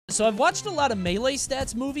So I've watched a lot of Melee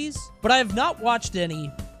Stats movies, but I have not watched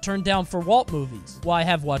any Turned Down for Walt movies. Well, I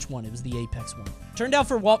have watched one. It was the Apex one. Turned Down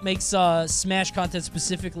for Walt makes Smash content,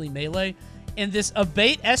 specifically Melee. And this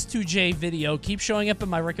Abate S2J video keeps showing up in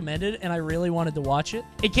my recommended, and I really wanted to watch it.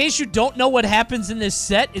 In case you don't know what happens in this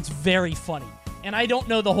set, it's very funny. And I don't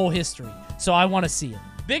know the whole history, so I want to see it.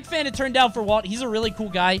 Big fan of Turned Down for Walt. He's a really cool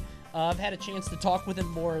guy. I've had a chance to talk with him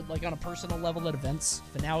more, like, on a personal level at events.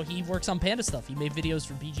 But now he works on Panda stuff. He made videos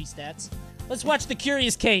for BG Stats. Let's watch the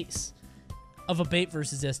curious case of Abate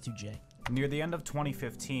versus S2J. Near the end of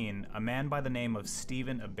 2015, a man by the name of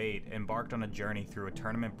Stephen Abate embarked on a journey through a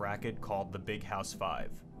tournament bracket called the Big House 5.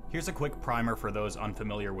 Here's a quick primer for those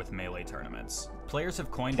unfamiliar with Melee tournaments. Players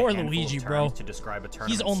have coined a handful Luigi, of terms bro. to describe a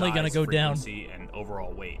tournament He's only gonna size, go down. frequency, and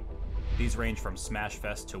overall weight. These range from Smash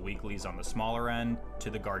Fest to weeklies on the smaller end,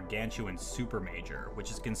 to the gargantuan Super Major,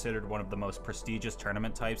 which is considered one of the most prestigious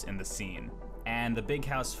tournament types in the scene. And the Big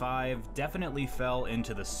House 5 definitely fell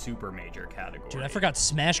into the Super Major category. Dude, I forgot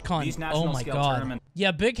SmashCon. These Oh national my scale god. tournaments-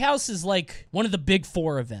 Yeah, Big House is like one of the big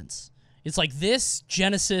four events. It's like this,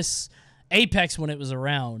 Genesis, Apex when it was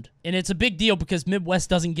around. And it's a big deal because Midwest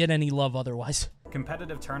doesn't get any love otherwise.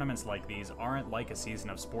 Competitive tournaments like these aren't like a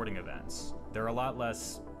season of sporting events. They're a lot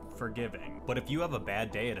less forgiving. But if you have a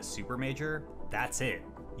bad day at a Super Major, that's it.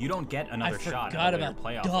 You don't get another shot at a later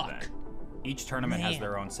playoff event. Each tournament has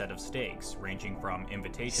their own set of stakes, ranging from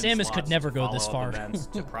invitation Samus slots could never to go this follow-up far. events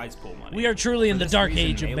to prize pool money. We are truly in the dark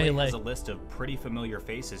age of Melee. Has a list of pretty familiar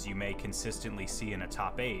faces you may consistently see in a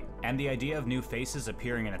top 8, and the idea of new faces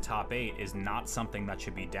appearing in a top 8 is not something that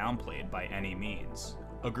should be downplayed by any means.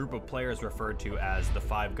 A group of players referred to as the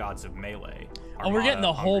Five Gods of Melee. Oh, we're getting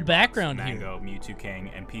the whole background here. Mango, Mewtwo King,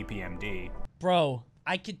 and PPMD. Bro,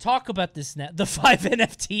 I could talk about this now. The 5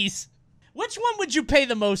 NFTs. Which one would you pay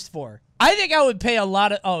the most for? I think I would pay a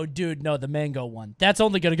lot of... Oh, dude, no, the Mango one. That's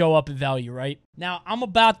only going to go up in value, right? Now, I'm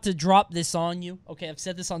about to drop this on you. Okay, I've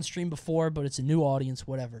said this on stream before, but it's a new audience,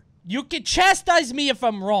 whatever. You can chastise me if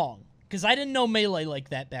I'm wrong, because I didn't know Melee like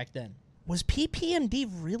that back then. Was PPMD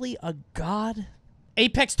really a god?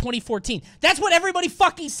 Apex 2014. That's what everybody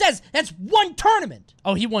fucking says. That's one tournament.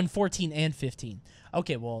 Oh, he won 14 and 15.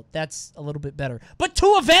 Okay, well, that's a little bit better. But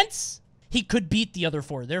 2 events? He could beat the other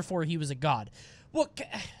 4. Therefore, he was a god. Well,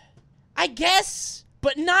 I guess,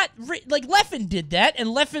 but not... Like, Leffen did that, and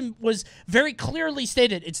Leffen was very clearly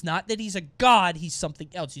stated, it's not that he's a god, he's something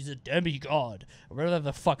else. He's a demigod. Or whatever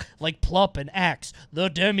the fuck. Like Plup and Axe. The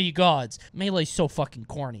demigods. Melee's so fucking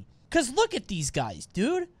corny. Because look at these guys,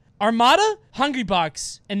 dude. Armada,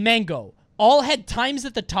 Hungrybox, and Mango all had times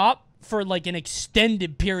at the top for, like, an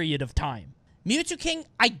extended period of time. Mewtwo King,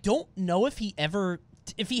 I don't know if he ever...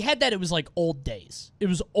 If he had that, it was like old days. It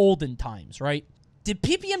was olden times, right? Did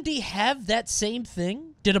PPMD have that same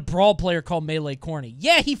thing? Did a Brawl player call Melee corny?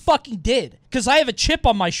 Yeah, he fucking did. Because I have a chip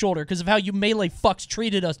on my shoulder because of how you Melee fucks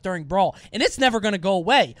treated us during Brawl. And it's never going to go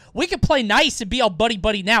away. We can play nice and be all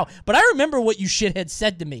buddy-buddy now. But I remember what you shitheads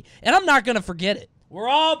said to me. And I'm not going to forget it. We're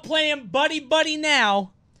all playing buddy-buddy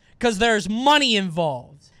now because there's money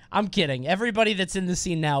involved. I'm kidding. Everybody that's in the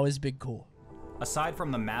scene now is big cool. Aside from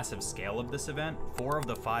the massive scale of this event, 4 of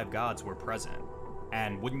the 5 gods were present.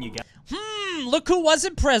 And wouldn't you get... Look who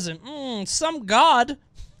wasn't present. Some god.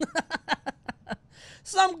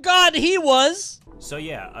 Some god he was. So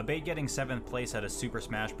yeah, Abate getting 7th place at a Super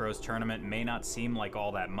Smash Bros. Tournament may not seem like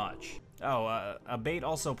all that much. Oh, Abate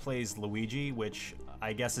also plays Luigi, which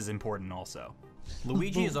I guess is important also.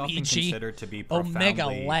 Luigi is often considered to be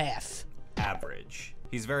profoundly average.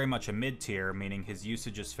 He's very much a mid-tier, meaning his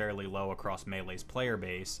usage is fairly low across Melee's player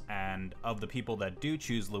base, and of the people that do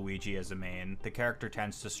choose Luigi as a main, the character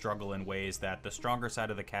tends to struggle in ways that the stronger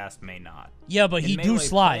side of the cast may not. Yeah, but he do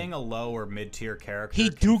slide. Playing a low or mid-tier character he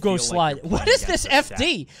do go slide. What is this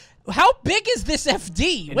FD? How big is this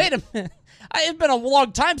FD? Wait a minute. It's been a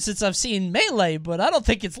long time since I've seen Melee, but I don't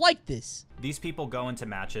think it's like this. These people go into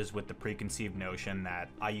matches with the preconceived notion that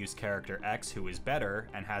I use character X who is better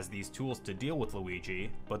and has these tools to deal with Luigi,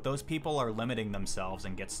 but those people are limiting themselves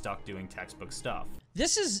and get stuck doing textbook stuff.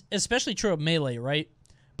 This is especially true of Melee, right?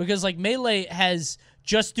 Because, like, Melee has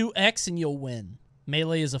just do X and you'll win.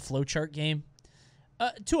 Melee is a flowchart game.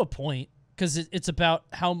 To a point, because it's about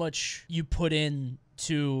how much you put in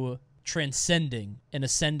to transcending and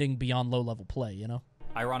ascending beyond low-level play, you know?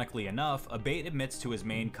 Ironically enough, Abate admits to his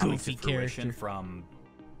main coming to fruition from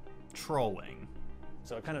trolling.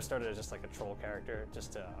 So it kind of started as just like a troll character,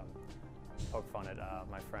 just to poke fun at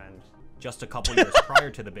my friend. Just a couple years prior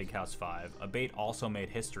to the Big House 5, Abate also made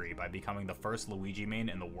history by becoming the first Luigi main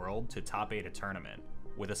in the world to top 8 a tournament,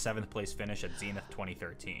 with a 7th place finish at Zenith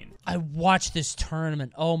 2013. I watched this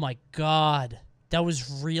tournament. Oh my god. That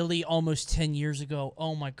was really almost 10 years ago.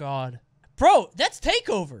 Oh my god. Bro, that's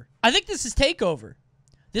TakeOver. I think this is TakeOver.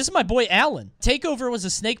 This is my boy Alan. TakeOver was a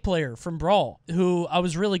Snake player from Brawl who I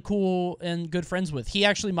was really cool and good friends with. He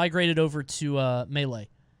actually migrated over to Melee.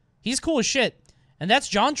 He's cool as shit. And that's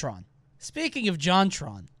JonTron. Speaking of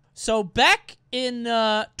JonTron. So back in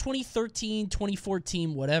 2013,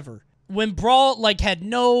 2014, whatever, when Brawl like had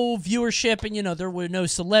no viewership and, you know, there were no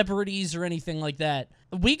celebrities or anything like that,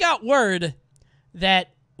 we got word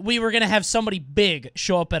that we were going to have somebody big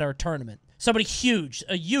show up at our tournament. Somebody huge,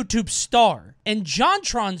 a YouTube star. And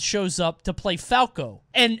JonTron shows up to play Falco.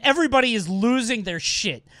 And everybody is losing their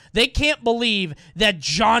shit. They can't believe that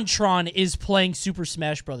JonTron is playing Super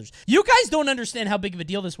Smash Brothers. You guys don't understand how big of a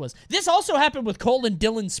deal this was. This also happened with Cole and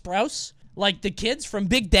Dylan Sprouse, like the kids from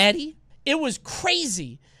Big Daddy. It was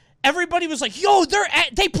crazy. Everybody was like, yo,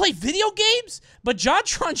 they play video games? But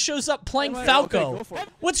JonTron shows up playing Falco. Okay,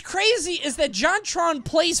 What's crazy is that JonTron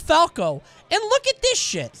plays Falco. And look at this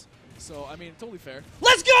shit. So, I mean, totally fair.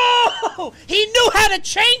 Let's go! He knew how to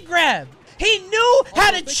chain grab. He knew how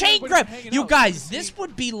to chain grab. You guys, this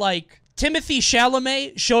would be like Timothy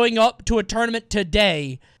Chalamet showing up to a tournament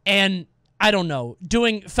today and, I don't know,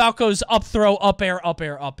 doing Falco's up throw, up air, up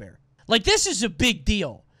air, up air. Like, this is a big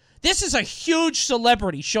deal. This is a huge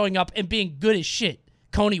celebrity showing up and being good as shit.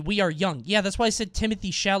 Coney, we are young. Yeah, that's why I said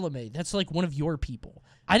Timothy Chalamet. That's like one of your people.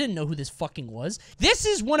 I didn't know who this fucking was. This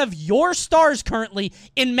is one of your stars currently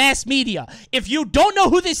in mass media. If you don't know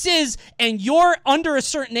who this is and you're under a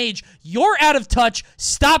certain age, you're out of touch.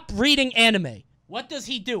 Stop reading anime. What does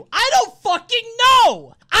he do? I don't fucking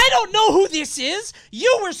know. I don't know who this is.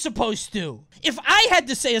 You were supposed to. If I had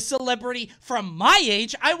to say a celebrity from my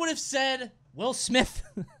age, I would have said Will Smith.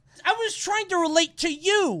 I was trying to relate to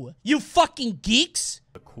you, you fucking geeks.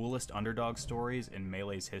 The coolest underdog stories in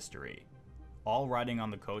Melee's history. All riding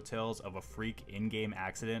on the coattails of a freak in-game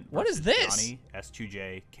accident. What is this? Johnny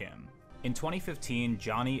S2J Kim. In 2015,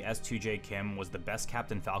 Johnny S2J Kim was the best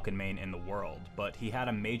Captain Falcon main in the world, but he had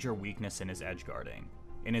a major weakness in his edge guarding.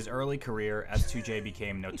 In his early career, S2J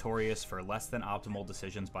became notorious for less than optimal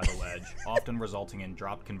decisions by the ledge, often resulting in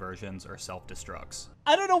dropped conversions or self-destructs.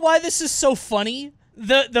 I don't know why this is so funny.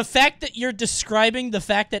 The fact that you're describing the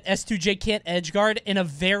fact that S2J can't edge guard in a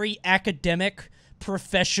very academic,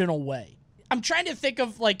 professional way. I'm trying to think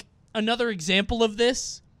of, like, another example of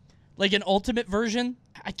this, like an ultimate version.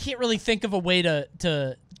 I can't really think of a way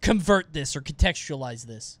to convert this or contextualize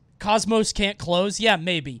this. Cosmos can't close? Yeah,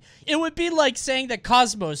 maybe. It would be like saying that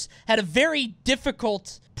Cosmos had a very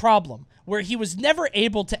difficult problem where he was never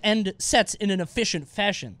able to end sets in an efficient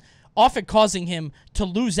fashion, often causing him to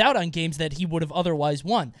lose out on games that he would have otherwise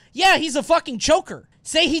won. Yeah, he's a fucking choker.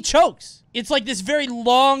 Say he chokes. It's like this very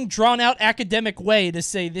long, drawn-out academic way to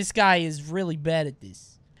say this guy is really bad at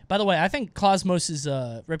this. By the way, I think Cosmos'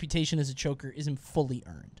 reputation as a choker isn't fully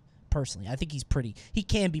earned, personally. I think he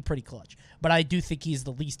can be pretty clutch, but I do think he's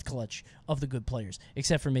the least clutch of the good players,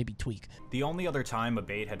 except for maybe Tweak. The only other time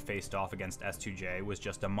Abate had faced off against S2J was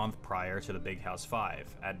just a month prior to the Big House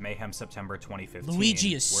 5, at Mayhem September 2015,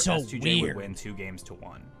 Luigi is where so S2J weird. would win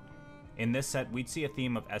 2-1. In this set, we'd see a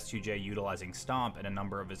theme of S2J utilizing Stomp in a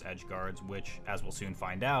number of his edge guards, which, as we'll soon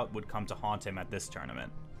find out, would come to haunt him at this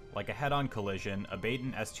tournament. Like a head-on collision, Abate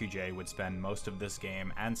and S2J would spend most of this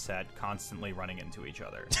game and set constantly running into each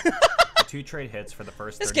other. The two trade hits for the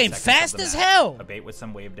first 30 This game seconds fast of the as match, hell! Abate with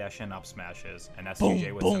some wave dash and up smashes, and S2J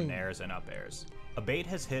Boom, with boom. some nairs and up airs. Abate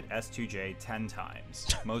has hit S2J 10 times,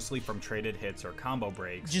 mostly from traded hits or combo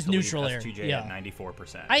breaks, Just to leave neutral air, S2J yeah. at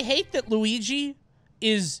 94%. I hate that Luigi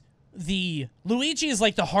is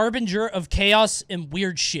like the harbinger of chaos and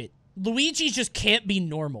weird shit. Luigi just can't be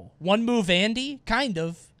normal. One move Andy? Kind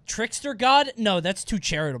of. Trickster God? No, that's too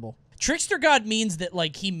charitable. Trickster God means that,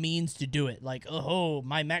 like, he means to do it. Like, oh,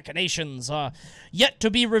 my machinations are yet to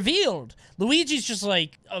be revealed. Luigi's just,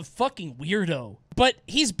 like, a fucking weirdo. But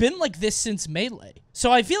he's been like this since Melee.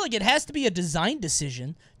 So I feel like it has to be a design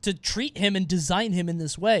decision to treat him and design him in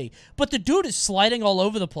this way. But the dude is sliding all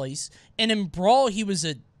over the place. And in Brawl, he was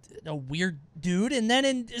a weird dude. And then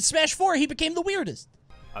in Smash 4, he became the weirdest.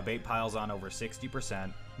 Abate piles on over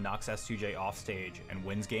 60%, knocks S2J off stage, and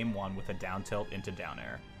wins game 1 with a down tilt into down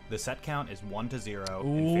air. The set count is 1-0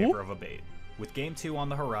 in favor of Abate. With game 2 on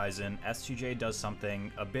the horizon, S2J does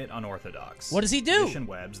something a bit unorthodox. What does he do? Mission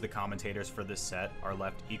Webs, the commentators for this set, are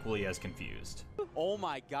left equally as confused. Oh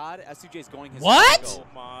my god, S2J's going his What? Falco.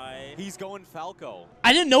 Oh my. He's going Falco.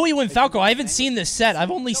 I didn't know he went Falco. I haven't seen this set.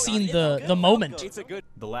 I've only seen the moment. It's a good.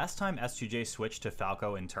 The last time S2J switched to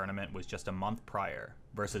Falco in tournament was just a month prior.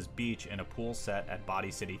 versus Beach in a pool set at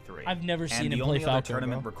Body City 3. I've never seen him play And the only other Falco,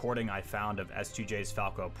 tournament bro. recording I found of S2J's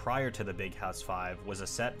Falco prior to the Big House 5 was a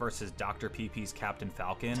set versus Dr. PP's Captain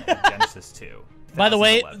Falcon at Genesis 2. By the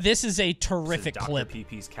way, 2011. this is a terrific This is clip. Dr.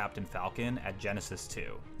 PP's Captain Falcon at Genesis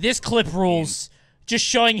 2. This clip rules. Just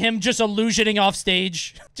showing him just illusioning off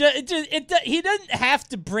stage. He didn't have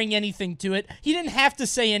to bring anything to it. He didn't have to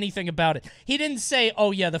say anything about it. He didn't say,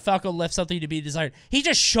 oh yeah, the Falco left something to be desired. He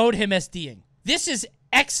just showed him SDing. This is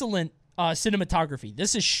excellent cinematography.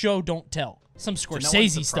 This is show, don't tell. Some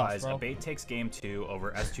Scorsese stuff, bro. Abate takes game 2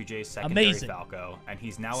 over S2J's secondary Amazing. Falco, and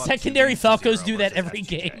he's now up Secondary 2-0 Falcos do that versus every S2J.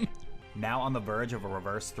 game. Now on the verge of a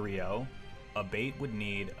reverse 3-0, Abate would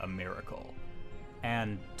need a miracle.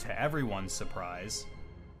 And to everyone's surprise,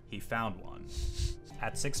 he found one.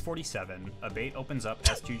 At 6:47, Abate opens up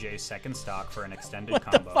S2J's second stock for an extended What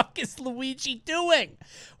combo. the fuck is Luigi doing?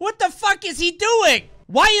 What the fuck is he doing?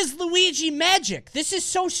 Why is Luigi magic? This is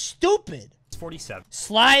so stupid. 47.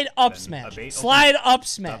 Slide up Then smash. Abate Slide opens up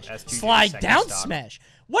smash. up S2J's Slide second down stock. smash.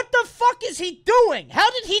 What the fuck is he doing?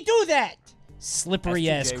 How did he do that? Slippery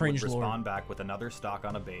ass S2J cringe would lord. respond back with another stock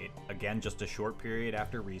on Abate, again just a short period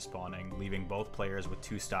after respawning, leaving both players with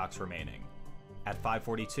 2 stocks remaining. At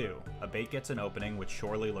 5:42, Abate gets an opening which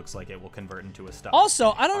surely looks like it will convert into a stock.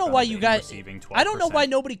 Also, I don't know why you Abate guys. receiving I don't know why 12%.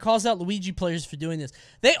 nobody calls out Luigi players for doing this.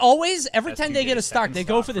 They always, every time they get a S2J's stock, second they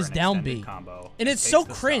go stock for this an down extended B. combo And it's takes so the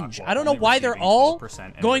stock cringe. while I don't know only why they're receiving all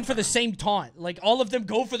 12% in going for the return. same taunt. Like, all of them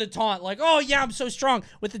go for the taunt. Like, oh, yeah, I'm so strong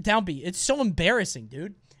with the down B. It's so embarrassing,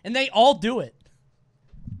 dude. And they all do it.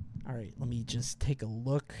 All right, let me just take a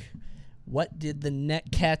look. What did the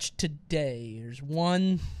net catch today? There's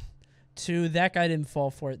 1, 2. That guy didn't fall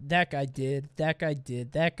for it. That guy did. That guy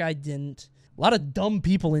did. That guy didn't. A lot of dumb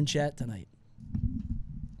people in chat tonight.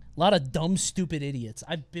 A lot of dumb, stupid idiots.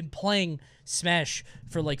 I've been playing Smash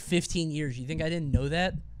for like 15 years. You think I didn't know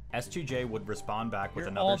that? S2J would respond back with You're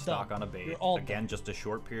another all stock dumb. on Abate, You're all again just a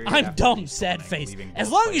short period I'm after dumb, respawning, sad face. leaving As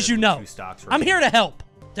both long players as you with know. 2 stocks I'm here remaining. to help.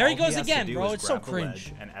 There he All goes has to again, do bro. is It's so grab the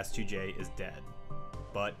cringe. ledge, and S2J is dead.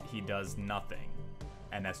 But he does nothing,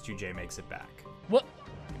 and S2J makes it back. What?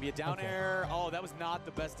 Maybe a down air. Oh, that was not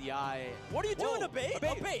the best DI. What are you doing, Whoa, Abate?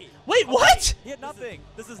 Abate! Wait, what? He had nothing.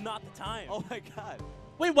 This is not the time. Oh my god.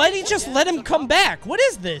 Wait, why did he just let him come back? What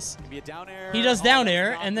is this? Maybe a down air. He does Oh, down that was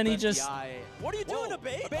air, not and the then he best just- DI. What are you doing, Whoa.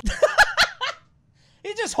 Abate?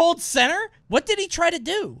 He just holds center? What did he try to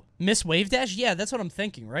do? Miss wave dash? Yeah, that's what I'm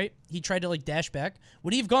thinking, right? He tried to, like, dash back.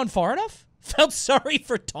 Would he have gone far enough? Felt sorry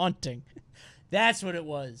for taunting. That's what it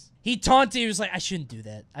was. He taunted. He was like, I shouldn't do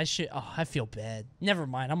that. I feel bad. Never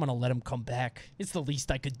mind. I'm going to let him come back. It's the least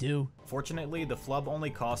I could do. Fortunately, the flub only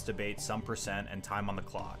cost Abate some percent and time on the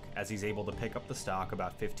clock, as he's able to pick up the stock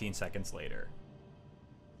about 15 seconds later.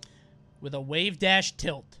 With a wave dash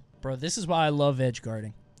tilt. Bro, this is why I love edge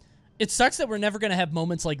guarding. It sucks that we're never going to have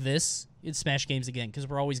moments like this in Smash games again, because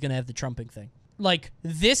we're always going to have the trumping thing. Like,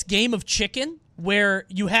 this game of chicken, where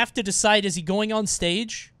you have to decide, is he going on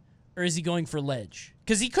stage, or is he going for ledge?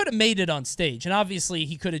 Because he could have made it on stage, and obviously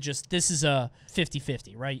he could have just, this is a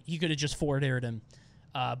 50-50, right? He could have just forward aired him,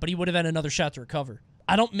 but he would have had another shot to recover.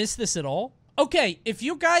 I don't miss this at all. Okay, if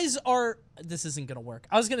you guys are, this isn't going to work.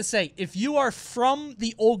 I was going to say, if you are from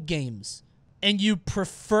the old games, and you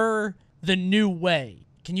prefer the new way,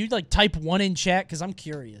 can you, like, type 1 in chat? Because I'm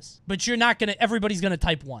curious. But you're not going to... Everybody's going to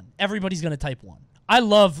type 1. Everybody's going to type 1. I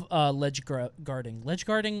love ledge guarding. Ledge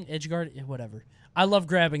guarding? Edge guard? Whatever. I love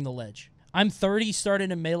grabbing the ledge. I'm 30,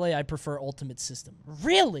 started in Melee. I prefer Ultimate System.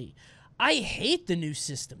 Really? I hate the new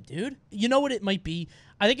system, dude. You know what it might be?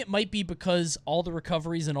 I think it might be because all the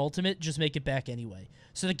recoveries in Ultimate just make it back anyway.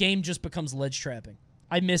 So the game just becomes ledge trapping.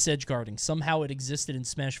 I miss edge guarding. Somehow it existed in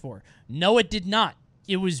Smash 4. No, it did not.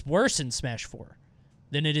 It was worse in Smash 4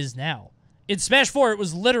 than it is now. In Smash 4, it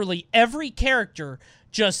was literally every character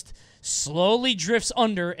just slowly drifts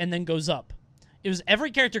under and then goes up. It was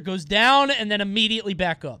every character goes down and then immediately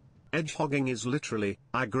back up. Edge hogging is literally,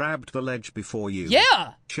 I grabbed the ledge before you.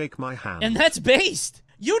 Yeah! Shake my hand. And that's based.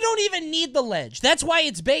 You don't even need the ledge. That's why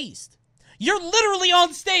it's based. You're literally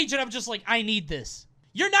on stage and I'm just like, I need this.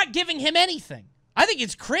 You're not giving him anything. I think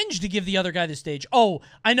it's cringe to give the other guy the stage. Oh,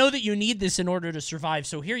 I know that you need this in order to survive,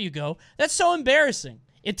 so here you go. That's so embarrassing.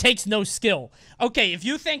 It takes no skill. Okay, if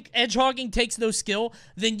you think edge hogging takes no skill,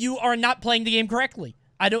 then you are not playing the game correctly.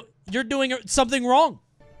 You're doing something wrong.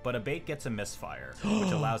 But Abate gets a misfire,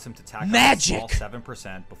 which allows him to tack Magic! on a small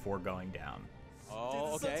 7% before going down.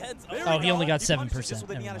 Oh, Dude, this is so okay. tense. There Oh, we he only go. got He punished it 7%. just with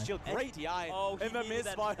Never Indiana mind. Shield. Great DI. Oh, he and the needed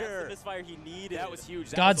that. misfire. That's the misfire he needed. That was huge.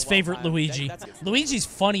 That God's was a favorite well-timed. Luigi. That's- Luigi's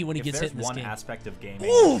funny when he If gets hit there's in this one game. aspect of gaming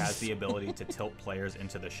Oof. which has the ability to tilt players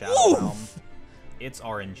into the shadow Oof. realm, it's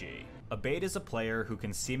RNG. Abate is a player who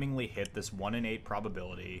can seemingly hit this 1 in 8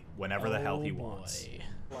 probability whenever the hell he wants.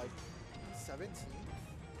 Like 17?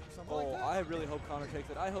 Something Oh, like that? I really hope Connor takes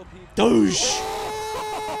it. I hope he. Douche!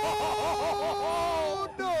 Oh,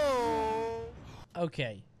 no!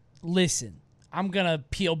 Okay, listen. I'm gonna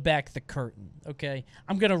peel back the curtain, okay?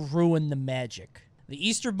 I'm gonna ruin the magic. The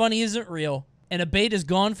Easter Bunny isn't real, and Abate has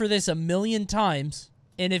gone for this a million times,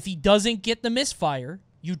 and if he doesn't get the misfire,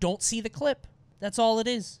 you don't see the clip. That's all it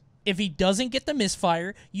is. If he doesn't get the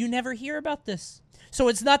misfire, you never hear about this. So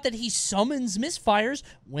it's not that he summons misfires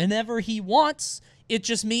whenever he wants. It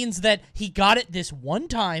just means that he got it this one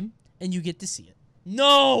time, and you get to see it.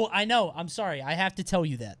 No, I know. I'm sorry. I have to tell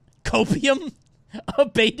you that. Copium?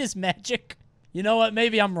 Abate is magic? You know what?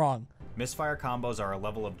 Maybe I'm wrong. Misfire combos are a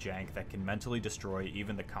level of jank that can mentally destroy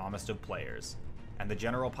even the calmest of players, and the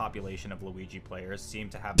general population of Luigi players seem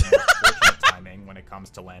to have the most fortunate timing when it comes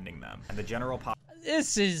to landing them. And the general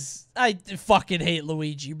I fucking hate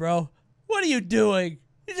Luigi, bro. What are you doing?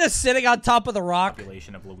 You're just sitting on top of the rock.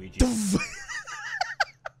 population of Luigi.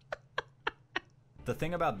 The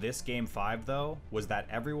thing about this Game 5, though, was that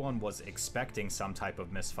everyone was expecting some type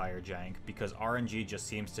of misfire jank because RNG just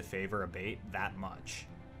seems to favor Abate that much.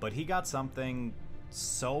 But he got something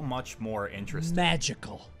so much more interesting.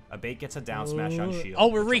 Magical. Abate gets a down smash on shield. Oh,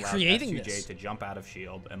 we're which allows recreating S2J this. to jump out of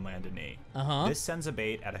shield and land a knee. Uh-huh. This sends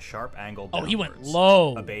Abate at a sharp angle Oh, downwards. he went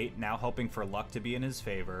low. Abate, now hoping for luck to be in his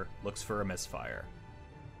favor, looks for a misfire.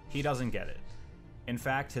 He doesn't get it. In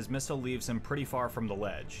fact, his missile leaves him pretty far from the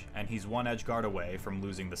ledge, and he's one edge guard away from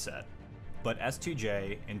losing the set. But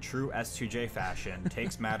S2J, in true S2J fashion,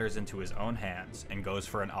 takes matters into his own hands and goes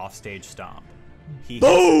for an offstage stomp. He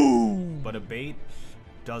Boom! hits, but Abate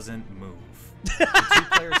doesn't move. The two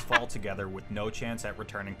players fall together with no chance at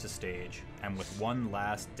returning to stage, and with one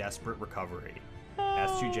last desperate recovery,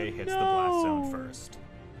 S2J hits the blast zone first.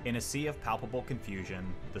 In a sea of palpable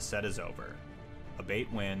confusion, the set is over.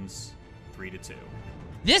 Abate wins 3-2.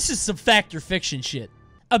 This is some fact or fiction shit.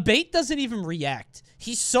 Abate doesn't even react.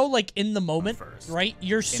 He's so, like, in the moment, First. right?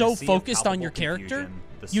 You're In a so sea of focused on palpable your character, confusion,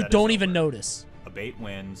 the you set is don't even over. notice. Abate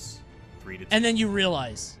wins 3-2. And then you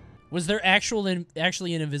realize, was there actually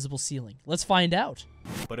an invisible ceiling? Let's find out.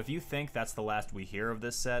 But if you think that's the last we hear of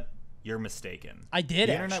this set, you're mistaken. I did,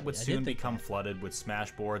 The internet actually. would I did soon think become flooded with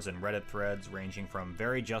smash boards and Reddit threads ranging from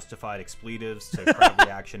very justified expletives to crowd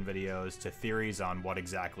reaction videos to theories on what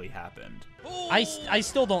exactly happened. I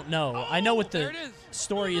still don't know. I know what the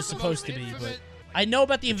story is supposed to be, but I know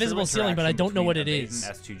about the invisible ceiling, but I don't know what it is.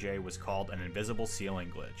 Abate and S2J was called an invisible ceiling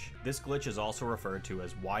glitch. This glitch is also referred to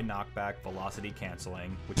as Y knockback velocity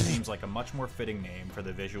canceling, which seems like a much more fitting name for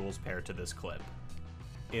the visuals paired to this clip.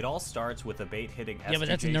 It all starts with Abate hitting S2J's but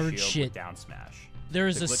that's nerd shield shit. with down smash. There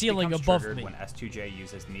is The a glitch ceiling becomes above triggered me. when S2J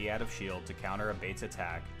uses knee out of shield to counter Abate's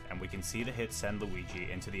attack, and we can see the hit send Luigi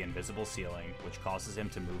into the invisible ceiling, which causes him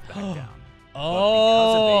to move back down. But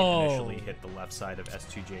because Abate initially hit the left side of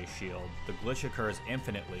S2J's shield, the glitch occurs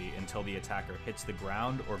infinitely until the attacker hits the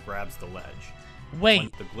ground or grabs the ledge. Wait,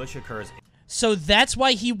 Once the glitch occurs, so that's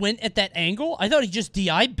why he went at that angle? I thought he just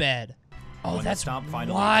DI'd bad. Oh, when that's the stomp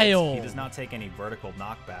finally wild. hits, he does not take any vertical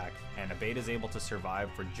knockback, and Abate is able to survive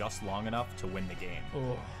for just long enough to win the game.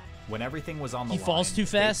 Oh. When everything was on the He line, falls too Abate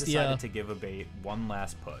fast? decided Yeah. to give Abate one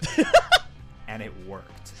last push, and it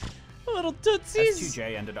worked. Little tootsies.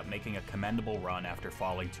 S2J ended up making a commendable run after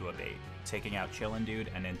falling to Abate, taking out Chillin' Dude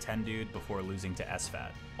and Dude before losing to SFAT,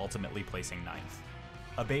 ultimately placing 9th.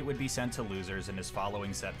 Abate would be sent to losers in his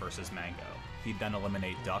following set versus Mango. He'd then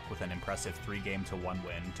eliminate Duck with an impressive 3-game-1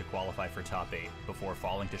 win to qualify for top 8 before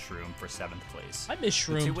falling to Shroom for 7th place. I miss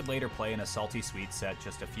The two Shroom. would later play in a Salty Sweet set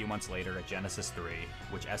just a few months later at Genesis 3,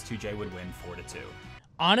 which S2J would win 4-2.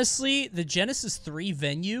 Honestly, the Genesis 3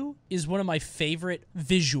 venue is one of my favorite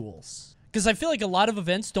visuals. Because I feel like a lot of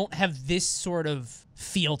events don't have this sort of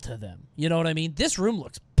feel to them. You know what I mean? This room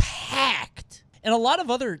looks packed. And a lot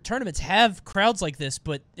of other tournaments have crowds like this,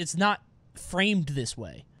 but it's not framed this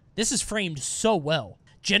way. This is framed so well.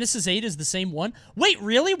 Genesis 8 is the same one. Wait,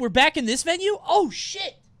 really? We're back in this venue? Oh,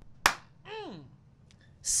 shit.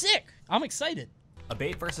 Sick. I'm excited.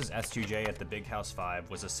 Abate versus S2J at the Big House 5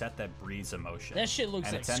 was a set that breathes emotion. That shit looks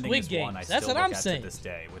and like its ending Squid is one I Games. That's still what I'm look at saying. to this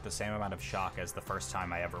day with the same amount of shock as the first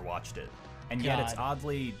time I ever watched it. And yet it's God.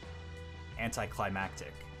 oddly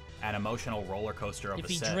anticlimactic. An emotional roller coaster of If a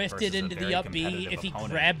he set drifted versus a into the very up B, competitive if he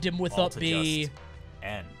opponent, grabbed him with all up to B. just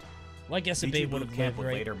end. Well, I guess VG Abate would have Bootcamp lived, would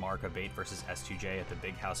right? later mark Abate versus S2J at the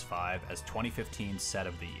Big House 5 as 2015's set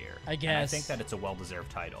of the year. I And I guess. think that it's a well-deserved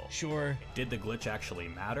title. Sure. Did the glitch actually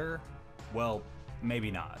matter? Well,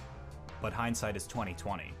 maybe not. But hindsight is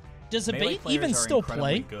 20/20. Does Melee Abate players even are still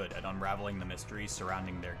incredibly play? good at unraveling the mysteries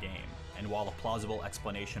surrounding their game, and while a plausible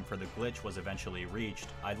explanation for the glitch was eventually reached,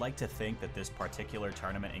 I'd like to think that this particular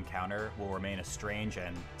tournament encounter will remain a strange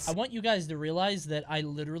and... I want you guys to realize that I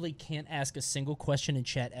literally can't ask a single question in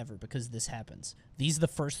chat ever because this happens. These are the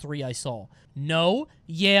first 3 I saw. No,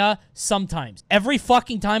 yeah, sometimes. Every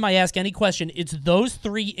fucking time I ask any question, it's those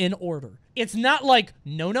 3 in order. It's not like,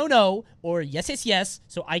 no, no, no, or yes, yes, yes,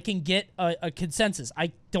 so I can get a consensus.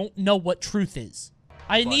 I don't know what truth is.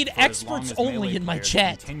 I But need for as long experts as only Melee in my players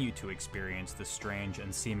chat. Continue to experience the strange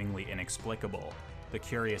and seemingly inexplicable. The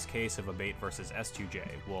curious case of Abate versus S2J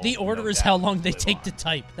will. The order no is how doubt long they live take on. to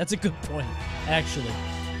type. That's a good point, actually.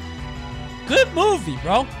 Good movie,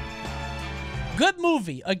 bro. Good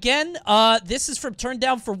movie. Again, this is from Turn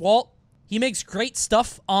Down for Walt. He makes great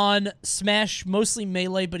stuff on Smash, mostly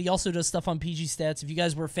Melee, but he also does stuff on PG Stats. If you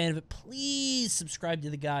guys were a fan of it, please subscribe to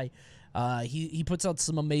the guy. He puts out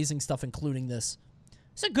some amazing stuff, including this.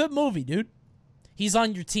 It's a good movie, dude. He's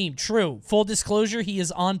on your team. True. Full disclosure, he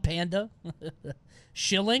is on Panda.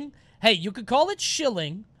 Shilling. Hey, you could call it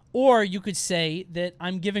shilling, or you could say that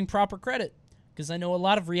I'm giving proper credit, because I know a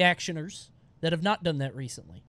lot of reactioners that have not done that recently.